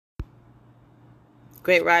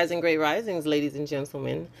Great risings, ladies and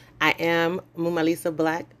gentlemen. I am Mumalisa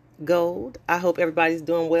Black Gold. I hope everybody's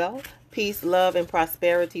doing well. Peace, love, and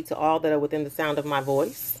prosperity to all that are within the sound of my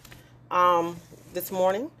voice. This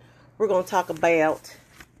morning, we're going to talk about,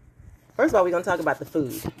 first of all, we're going to talk about the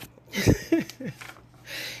food.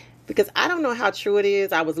 Because I don't know how true it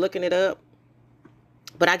is. I was looking it up,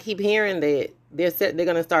 but I keep hearing that they're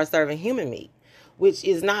going to start serving human meat, which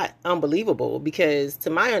is not unbelievable because to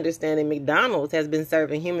my understanding, McDonald's has been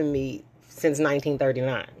serving human meat since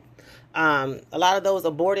 1939. A lot of those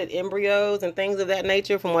aborted embryos and things of that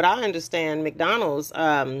nature, from what I understand, McDonald's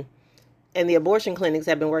and the abortion clinics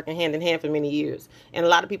have been working hand in hand for many years. And a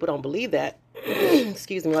lot of people don't believe that.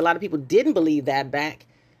 Excuse me. A lot of people didn't believe that back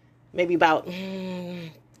maybe about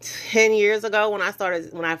 10 years ago when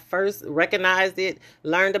I first recognized it,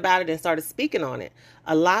 learned about it, and started speaking on it.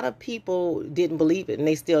 A lot of people didn't believe it, and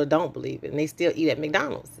they still don't believe it, and they still eat at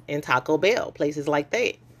McDonald's and Taco Bell, places like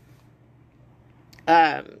that.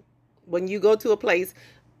 When you go to a place,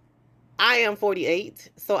 I am 48,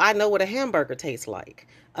 so I know what a hamburger tastes like.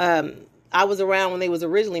 I was around when they was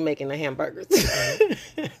originally making the hamburgers.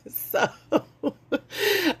 So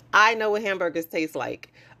I know what hamburgers taste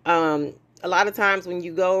like. A lot of times when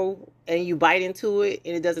you go and you bite into it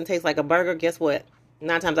and it doesn't taste like a burger, guess what?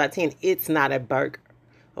 9 times out of 10, it's not a burger.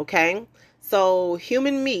 Okay? So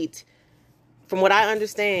human meat, from what I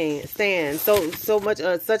understand, so much,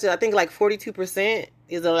 I think like 42%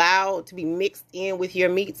 is allowed to be mixed in with your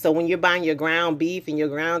meat. So when you're buying your ground beef and your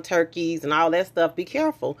ground turkeys and all that stuff, be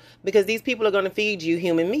careful because these people are going to feed you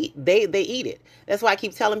human meat. They eat it. That's why I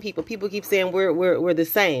keep telling people keep saying we're the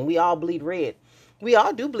same. We all bleed red. We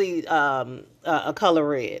all do bleed a color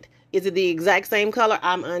red. Is it the exact same color?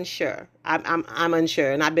 I'm unsure. I'm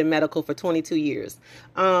unsure, and I've been medical for 22 years.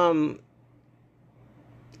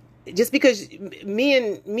 Just because me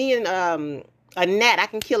and a gnat, I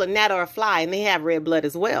can kill a gnat or a fly, and they have red blood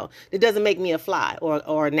as well. It doesn't make me a fly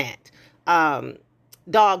or a gnat.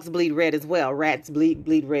 Dogs bleed red as well. Rats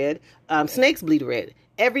bleed red. Snakes bleed red.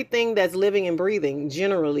 Everything that's living and breathing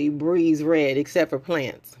generally bleeds red except for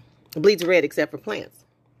plants. Bleeds red except for plants.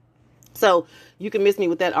 So you can miss me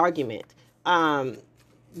with that argument.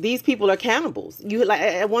 These people are cannibals.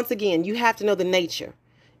 Once again, you have to know the nature.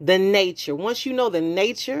 The nature. Once you know the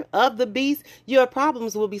nature of the beast, your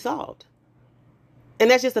problems will be solved. And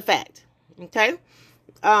that's just a fact. Okay?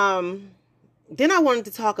 Then I wanted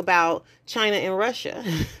to talk about China and Russia.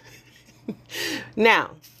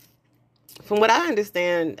 Now, from what I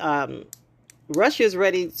understand, Russia is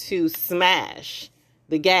ready to smash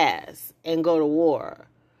the gas and go to war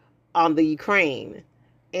on the Ukraine.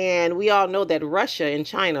 And we all know that Russia and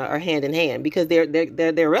China are hand in hand because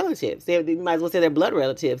they're relatives. They might as well say they're blood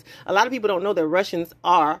relatives. A lot of people don't know that Russians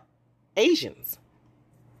are Asians.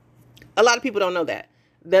 A lot of people don't know that.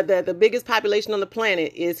 The biggest population on the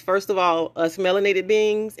planet is, first of all, us melanated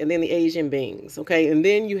beings and then the Asian beings. Okay. And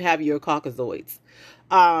then you have your Caucasoids.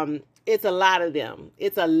 It's a lot of them.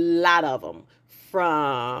 It's a lot of them.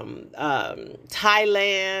 From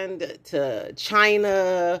Thailand to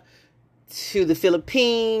China to the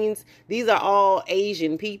Philippines. These are all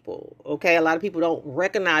Asian people. Okay. A lot of people don't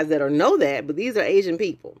recognize that or know that, but these are Asian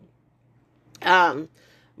people.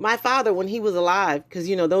 My father, when he was alive, because,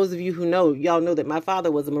 those of you who know, y'all know that my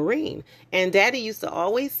father was a Marine. And Daddy used to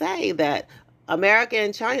always say that America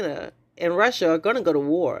and China and Russia are going to go to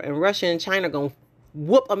war. And Russia and China are going to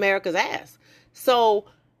whoop America's ass. So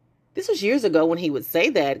this was years ago when he would say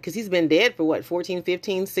that, because he's been dead for 14,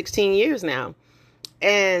 15, 16 years now.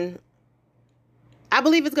 And I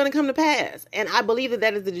believe it's going to come to pass. And I believe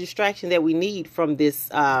that is the distraction that we need from this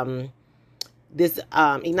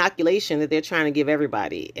inoculation that they're trying to give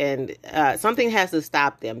everybody. And something has to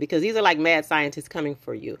stop them because these are like mad scientists coming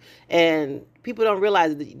for you. And people don't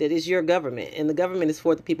realize that it's your government. And the government is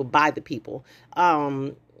for the people, by the people.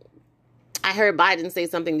 I heard Biden say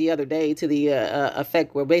something the other day to the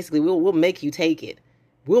effect where basically we'll make you take it.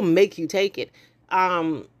 We'll make you take it.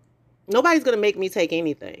 Nobody's going to make me take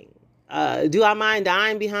anything. Do I mind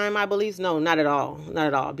dying behind my beliefs? No, not at all. Not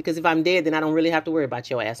at all. Because if I'm dead, then I don't really have to worry about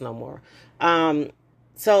your ass no more. And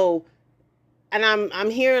I'm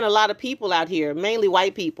hearing a lot of people out here, mainly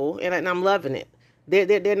white people, and I'm loving it.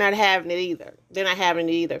 They're not having it either. They're not having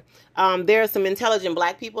it either. There are some intelligent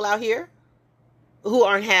black people out here who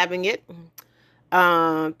aren't having it.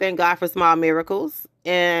 Thank God for small miracles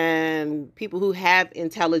and people who have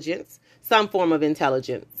intelligence, some form of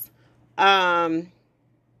intelligence. But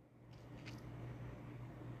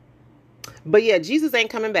yeah, Jesus ain't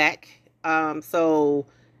coming back. So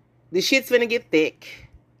the shit's finna get thick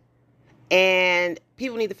and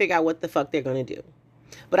people need to figure out what the fuck they're going to do.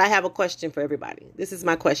 But I have a question for everybody. This is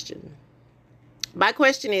my question. My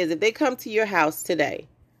question is, if they come to your house today,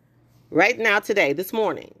 right now, today, this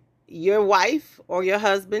morning, your wife or your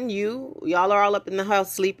husband, y'all are all up in the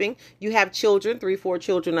house sleeping. You have children, 3, 4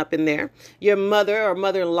 children up in there. Your mother or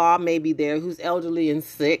mother-in-law may be there who's elderly and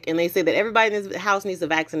sick. And they say that everybody in this house needs a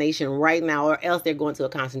vaccination right now, or else they're going to a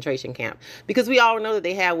concentration camp. Because we all know that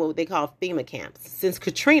they have what they call FEMA camps. Since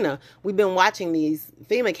Katrina, we've been watching these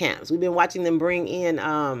FEMA camps. We've been watching them bring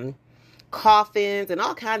in coffins and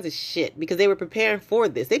all kinds of shit because they were preparing for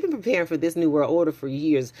this. They've been preparing for this New World Order for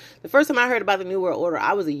years. The first time I heard about the New World Order,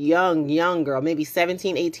 I was a young girl, maybe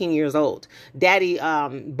 17, 18 years old. Daddy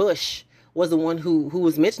Bush was the one who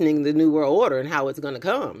was mentioning the New World Order and how it's going to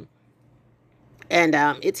come. And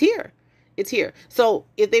it's here. It's here. So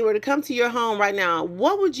if they were to come to your home right now,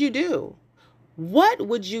 what would you do? What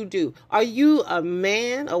would you do? Are you a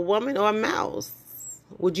man, a woman, or a mouse?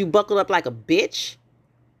 Would you buckle up like a bitch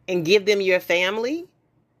and give them your family?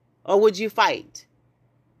 Or would you fight?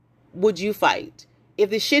 Would you fight? If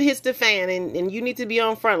the shit hits the fan and you need to be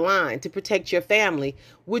on front line to protect your family,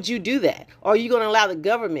 would you do that? Or are you going to allow the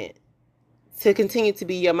government to continue to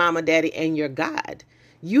be your mama, daddy, and your God?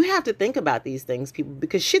 You have to think about these things, people,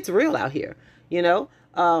 because shit's real out here. You know,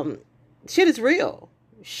 shit is real.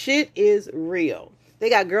 Shit is real. They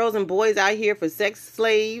got girls and boys out here for sex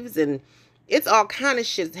slaves, and it's all kind of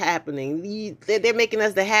shit happening. They're making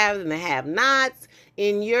us the haves and the have-nots.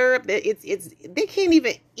 In Europe, they can't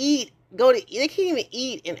even eat. They can't even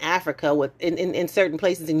eat in Africa in certain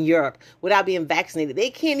places in Europe without being vaccinated.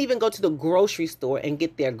 They can't even go to the grocery store and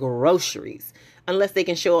get their groceries unless they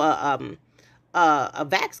can show a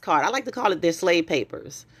vax card. I like to call it their slave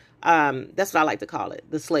papers. That's what I like to call it,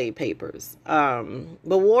 the slave papers. But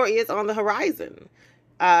war is on the horizon.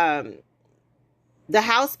 The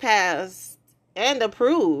House passed and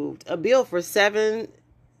approved a bill for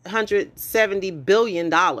 $770 billion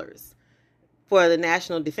for the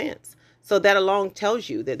national defense. So that alone tells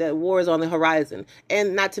you that war is on the horizon.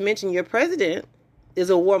 And not to mention, your president is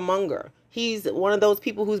a warmonger. He's one of those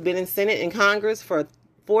people who's been in Senate and Congress for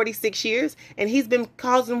 46 years, and he's been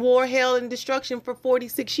causing war, hell, and destruction for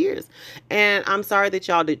 46 years. And I'm sorry that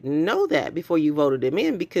y'all didn't know that before you voted him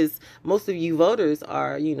in, because most of you voters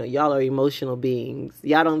are, y'all are emotional beings.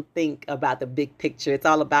 Y'all don't think about the big picture. It's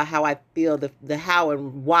all about how I feel, the how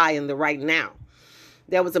and why and the right now.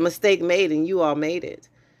 There was a mistake made, and you all made it.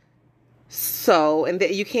 So, and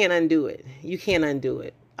you can't undo it. You can't undo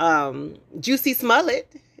it. Juicy Smollett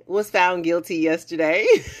was found guilty yesterday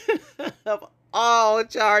of all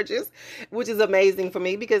charges, which is amazing for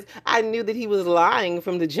me because I knew that he was lying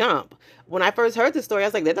from the jump. When I first heard the story, I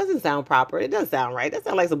was like, that doesn't sound proper. It doesn't sound right. That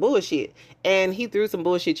sounds like some bullshit. And he threw some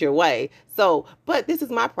bullshit your way. So, but this is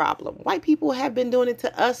my problem. White people have been doing it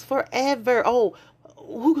to us forever. Oh,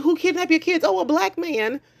 who kidnapped your kids? Oh, a black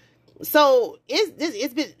man. So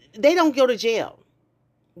they don't go to jail.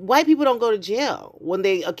 White people don't go to jail when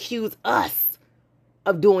they accuse us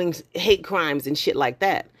of doing hate crimes and shit like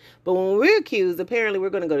that. But when we're accused, apparently we're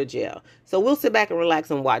going to go to jail. So we'll sit back and relax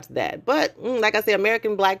and watch that. But like I say,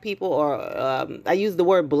 American black people, or I use the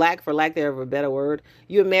word black for lack of a better word.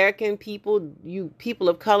 You American people, you people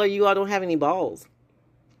of color, you all don't have any balls.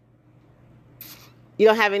 You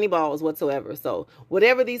don't have any balls whatsoever. So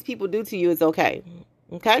whatever these people do to you is okay.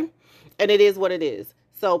 Okay? And it is what it is.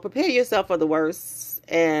 So prepare yourself for the worst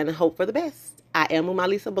and hope for the best. I am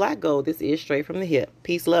Umalisa Black Gold. This is Straight from the Hip.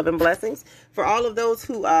 Peace, love, and blessings. For all of those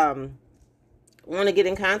who want to get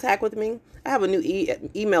in contact with me, I have a new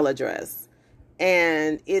email address.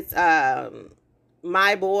 And it's myboys,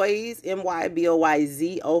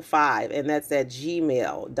 MYBOYZ05. And that's at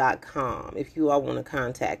gmail.com if you all want to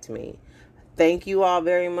contact me. Thank you all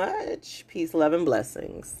very much. Peace, love, and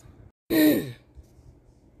blessings.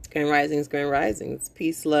 Grand risings, grand risings.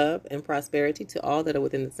 Peace, love, and prosperity to all that are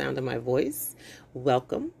within the sound of my voice.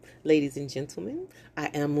 Welcome, ladies and gentlemen. I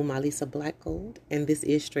am Umalisa Black Gold, and this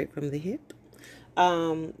is Straight from the Hip.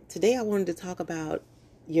 Today I wanted to talk about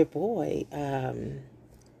your boy,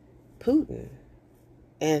 Putin,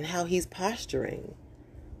 and how he's posturing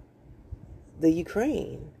the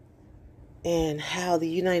Ukraine, and how the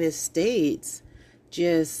United States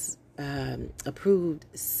just approved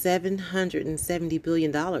 $770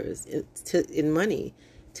 billion in money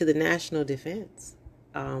to the national defense,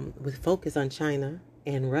 with focus on China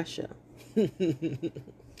and Russia.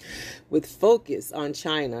 With focus on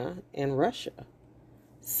China and Russia.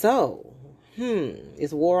 So,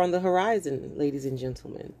 is war on the horizon, ladies and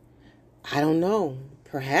gentlemen? I don't know.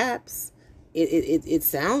 Perhaps. It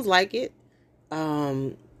sounds like it.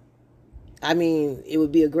 I mean, it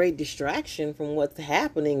would be a great distraction from what's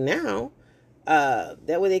happening now.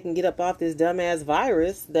 That way they can get up off this dumbass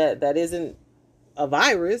virus that isn't a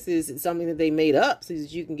virus, is something that they made up so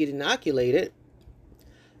that you can get inoculated.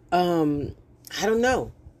 I don't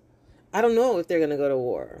know. I don't know if they're going to go to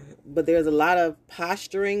war, but there's a lot of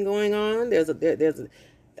posturing going on.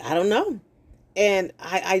 I don't know. And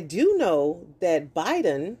I do know that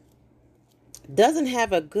Biden doesn't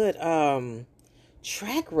have a good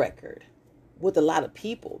track record with a lot of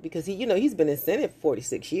people, because he's been in Senate for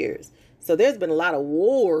 46 years. So there's been a lot of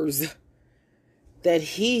wars that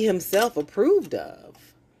he himself approved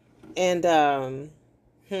of. And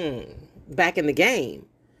back in the game.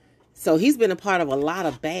 So he's been a part of a lot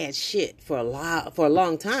of bad shit for a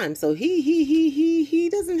long time. So he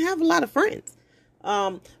doesn't have a lot of friends.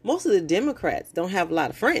 Most of the Democrats don't have a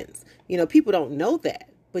lot of friends. People don't know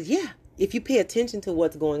that. But yeah, if you pay attention to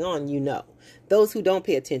what's going on, Those who don't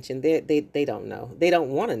pay attention, they don't know. They don't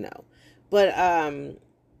want to know. But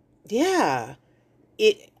yeah,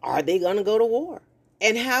 are they going to go to war?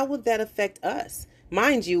 And how would that affect us?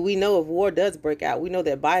 Mind you, we know if war does break out, we know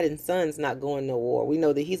that Biden's son's not going to war. We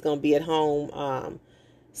know that he's going to be at home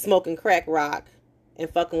smoking crack rock and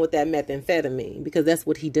fucking with that methamphetamine, because that's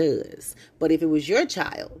what he does. But if it was your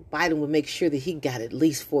child, Biden would make sure that he got at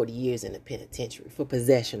least 40 years in the penitentiary for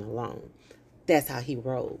possession alone. That's how he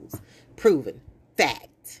rolls. Proven.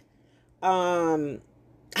 Fact. I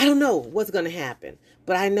don't know what's going to happen,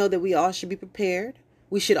 but I know that we all should be prepared.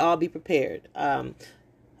 We should all be prepared.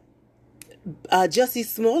 Jussie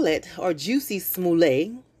Smollett, or Juicy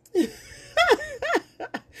Smollett, he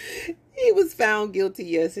was found guilty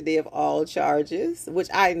yesterday of all charges, which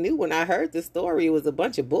I knew when I heard the story. It was a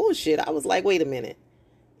bunch of bullshit. I was like, wait a minute.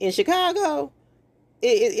 In Chicago,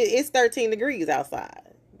 it's 13 degrees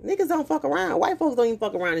outside. Niggas don't fuck around. White folks don't even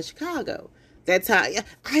fuck around in Chicago. That's how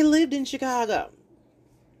I lived in Chicago.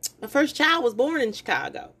 My first child was born in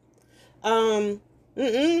Chicago.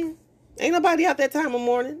 Ain't nobody out that time of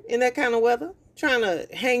morning in that kind of weather trying to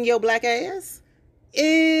hang your black ass.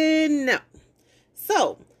 No.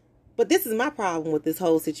 So, but this is my problem with this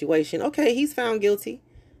whole situation. Okay, he's found guilty.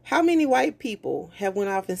 How many white people have went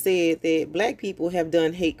off and said that black people have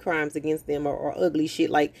done hate crimes against them, or ugly shit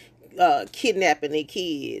like kidnapping their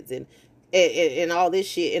kids and all this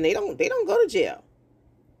shit, and they don't go to jail.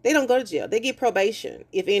 They don't go to jail. They get probation,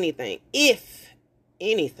 if anything. If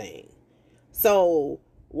anything. So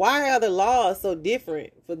why are the laws so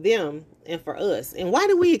different for them and for us? And why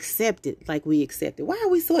do we accept it like we accept it? Why are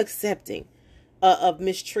we so accepting of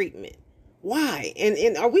mistreatment? Why?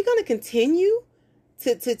 And are we going to continue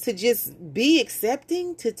to just be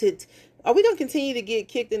accepting? Are we going to continue to get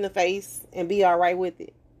kicked in the face and be all right with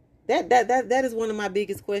it? That is one of my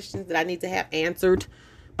biggest questions that I need to have answered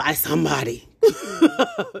by somebody.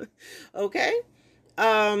 Okay?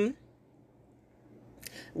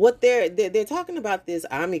 What they're talking about this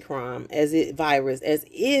Omicron virus as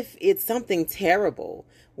if it's something terrible,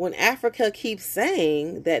 when Africa keeps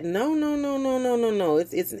saying that no,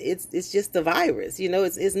 it's just a virus.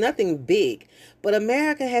 It's nothing big. But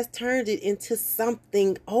America has turned it into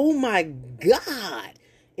something, oh my God,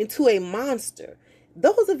 into a monster.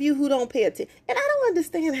 Those of you who don't pay attention, and I don't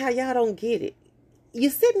understand how y'all don't get it. You're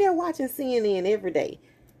sitting there watching CNN every day.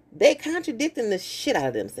 They're contradicting the shit out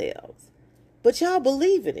of themselves. But y'all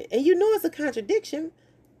believe in it. And it's a contradiction.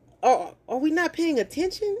 Or are we not paying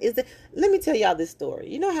attention? Let me tell y'all this story.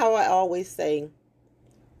 You know how I always say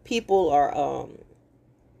people are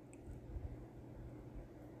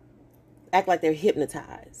act like they're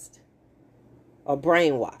hypnotized or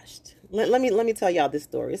brainwashed. Let me tell y'all this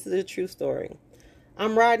story. This is a true story.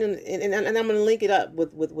 I'm riding, and I'm going to link it up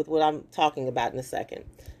with what I'm talking about in a second.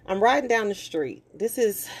 I'm riding down the street. This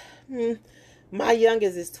is, my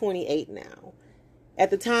youngest is 28 now. At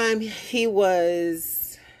the time, he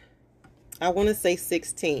was, I want to say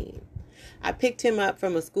 16. I picked him up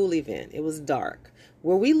from a school event. It was dark.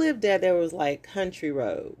 Where we lived at, there was like country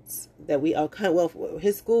roads that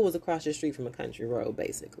his school was across the street from a country road,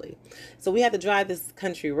 basically. So we had to drive this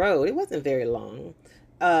country road. It wasn't very long.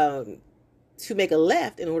 To make a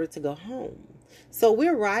left in order to go home. So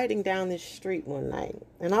we're riding down this street one night,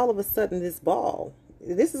 and all of a sudden this ball,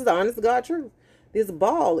 this is the honest to God truth, this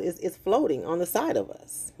ball is floating on the side of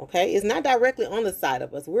us. Okay, it's not directly on the side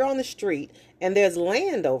of us. We're on the street, and there's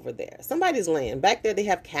land over there. Somebody's land. Back there they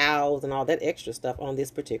have cows and all that extra stuff on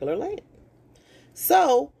this particular land.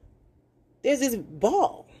 So there's this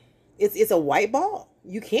ball. It's a white ball.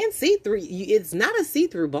 You can't see through. It's not a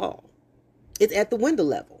see-through ball. It's at the window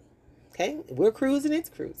level. Okay, we're cruising, it's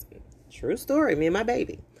cruising. True story, me and my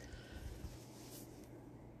baby.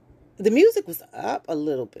 The music was up a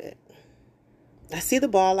little bit. I see the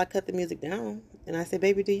ball, I cut the music down, and I said,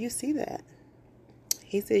 baby, do you see that?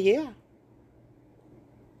 He said, yeah.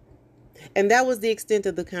 And that was the extent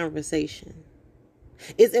of the conversation.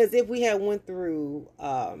 It's as if we had went through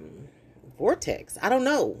vortex. I don't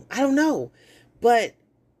know. But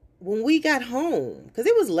when we got home, because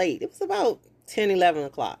it was late, it was about 10, 11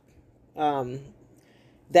 o'clock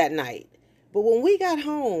that night. But when we got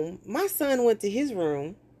home, my son went to his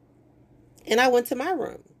room and I went to my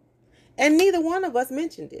room. And neither one of us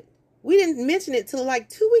mentioned it. We didn't mention it till like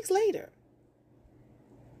 2 weeks later.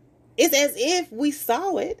 It's as if we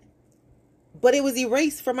saw it, but it was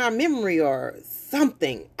erased from our memory or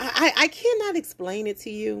something. I cannot explain it to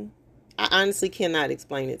you. I honestly cannot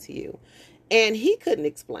explain it to you. And he couldn't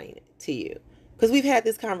explain it to you because we've had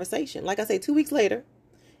this conversation. Like I say, 2 weeks later,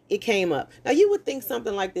 it came up. Now, you would think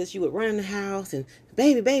something like this. You would run in the house and,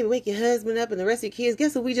 baby, wake your husband up and the rest of your kids.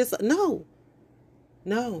 Guess what we just... No.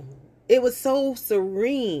 It was so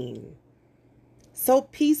serene, so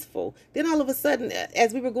peaceful. Then all of a sudden,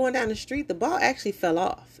 as we were going down the street, the ball actually fell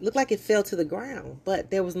off. It looked like it fell to the ground,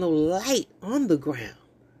 but there was no light on the ground.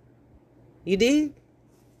 You did?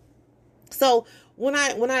 So when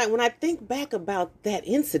I think back about that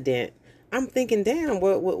incident, I'm thinking, damn,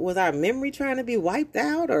 was our memory trying to be wiped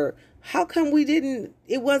out, or how come we didn't?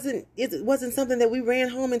 It wasn't something that we ran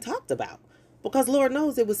home and talked about, because Lord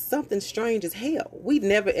knows it was something strange as hell. We'd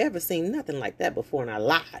never ever seen nothing like that before in our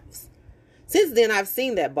lives. Since then, I've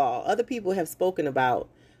seen that ball. Other people have spoken about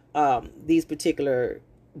these particular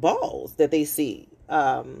balls that they see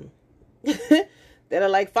that are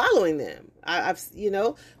like following them.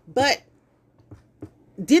 But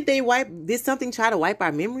did something try to wipe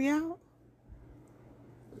our memory out?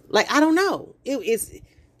 Like, I don't know. It's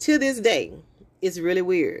to this day, it's really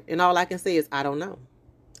weird. And all I can say is, I don't know.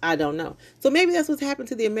 So maybe that's what's happened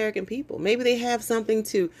to the American people. Maybe they have something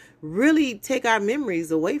to really take our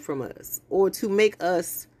memories away from us, or to make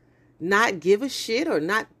us not give a shit or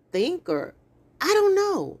not think, or I don't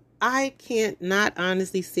know. I can't not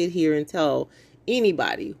honestly sit here and tell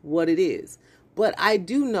anybody what it is. But I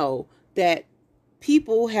do know that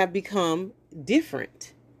people have become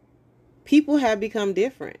different.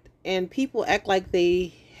 And people act like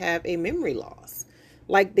they have a memory loss,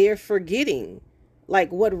 like they're forgetting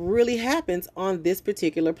like what really happens on this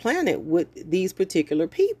particular planet with these particular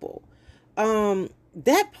people.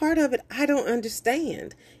 That part of it, I don't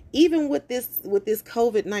understand. Even with this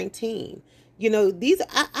COVID-19,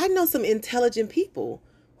 I know some intelligent people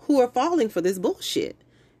who are falling for this bullshit,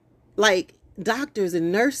 like doctors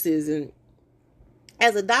and nurses. And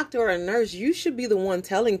as a doctor or a nurse, you should be the one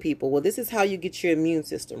telling people, well, this is how you get your immune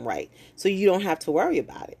system right, so you don't have to worry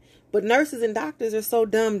about it. But nurses and doctors are so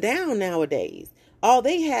dumbed down nowadays. All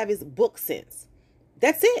they have is book sense.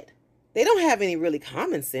 That's it. They don't have any really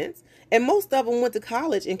common sense. And most of them went to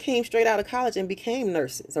college and came straight out of college and became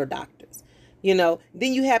nurses or doctors.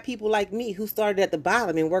 Then you have people like me who started at the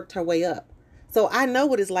bottom and worked her way up. So I know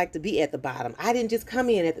what it's like to be at the bottom. I didn't just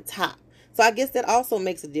come in at the top. So I guess that also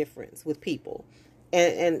makes a difference with people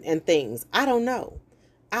and things. I don't know.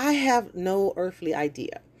 I have no earthly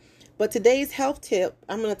idea. But today's health tip,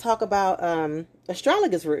 I'm going to talk about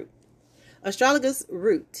astragalus root. Astragalus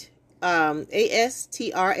root, Astragalus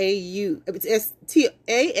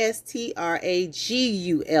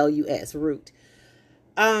root.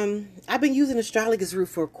 I've been using astragalus root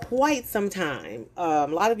for quite some time. A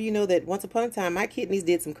lot of you know that once upon a time, my kidneys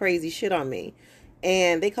did some crazy shit on me,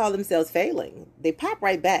 and they call themselves failing. They pop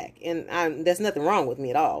right back, and there's nothing wrong with me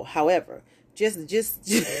at all. However, just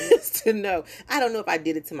to know, I don't know if I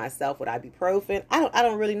did it to myself with ibuprofen. I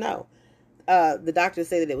don't really know. The doctors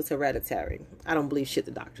say that it was hereditary. I don't believe shit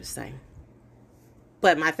the doctors say.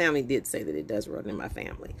 But my family did say that it does run in my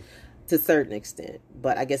family to a certain extent.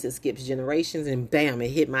 But I guess it skips generations and bam, it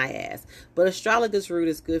hit my ass. But astragalus root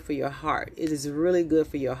is good for your heart. It is really good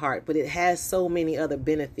for your heart. But it has so many other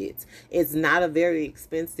benefits. It's not a very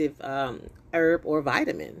expensive herb or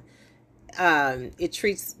vitamin. It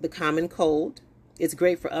treats the common cold. It's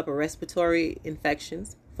great for upper respiratory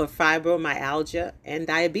infections, for fibromyalgia and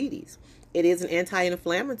diabetes. It is an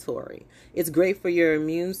anti-inflammatory. It's great for your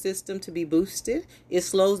immune system to be boosted. It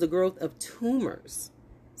slows the growth of tumors.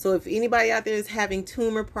 So if anybody out there is having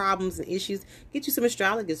tumor problems and issues, get you some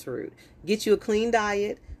astragalus root. Get you a clean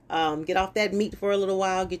diet. Get off that meat for a little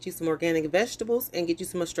while. Get you some organic vegetables and get you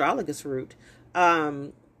some astragalus root.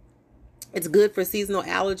 It's good for seasonal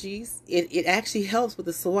allergies. It actually helps with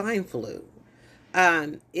the swine flu.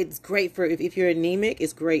 It's great for if you're anemic.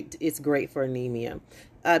 It's great for anemia.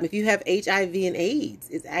 If you have HIV and AIDS,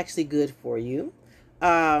 it's actually good for you.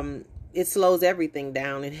 It slows everything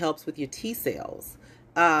down and helps with your T cells.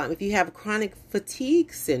 If you have chronic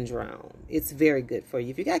fatigue syndrome, it's very good for you.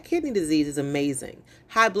 If you got kidney disease, it's amazing.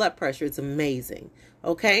 High blood pressure, it's amazing.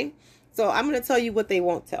 Okay? So I'm going to tell you what they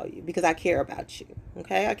won't tell you because I care about you.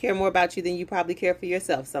 Okay? I care more about you than you probably care for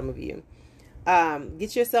yourself, some of you.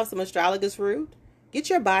 Get yourself some astragalus root. Get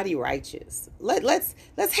your body righteous. Let's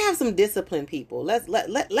have some discipline, people.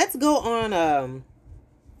 Let's go on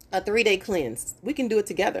a 3-day cleanse. We can do it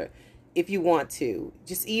together if you want to.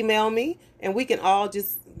 Just email me and we can all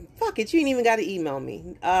just fuck it. You ain't even got to email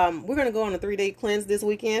me. We're gonna go on a 3-day cleanse this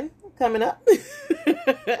weekend coming up.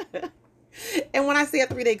 And when I say a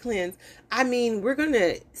 3-day cleanse, I mean we're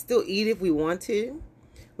gonna still eat if we want to.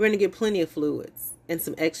 We're gonna get plenty of fluids and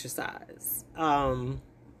some exercise. We're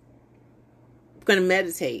gonna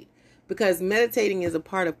meditate because meditating is a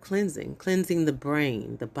part of cleansing the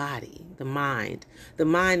brain, the body, the mind. The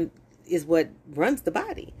mind is what runs the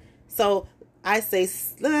body. So I say,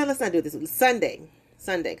 let's not do it this week. Sunday,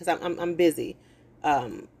 because I'm busy.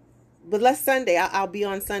 But let's Sunday. I'll be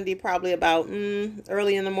on Sunday probably about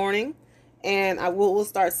early in the morning, and we'll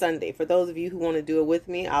start Sunday. For those of you who want to do it with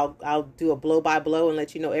me, I'll do a blow by blow and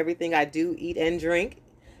let you know everything I do, eat and drink,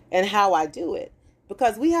 and how I do it.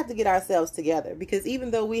 Because we have to get ourselves together. Because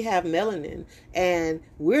even though we have melanin and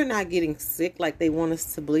we're not getting sick like they want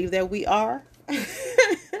us to believe that we are.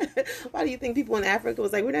 Why do you think people in Africa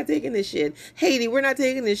was like, we're not taking this shit? Haiti, we're not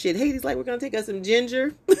taking this shit. Haiti's like, we're going to take us some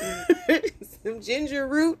ginger, some ginger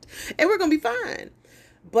root, and we're going to be fine.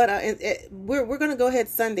 But we're going to go ahead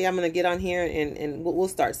Sunday. I'm going to get on here and we'll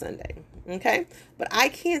start Sunday. Okay? But I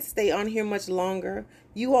can't stay on here much longer.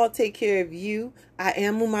 You all take care of you. I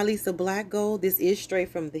am Mumalisa Black Gold. This is Straight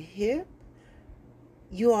from the Hip.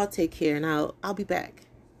 You all take care, and I'll be back.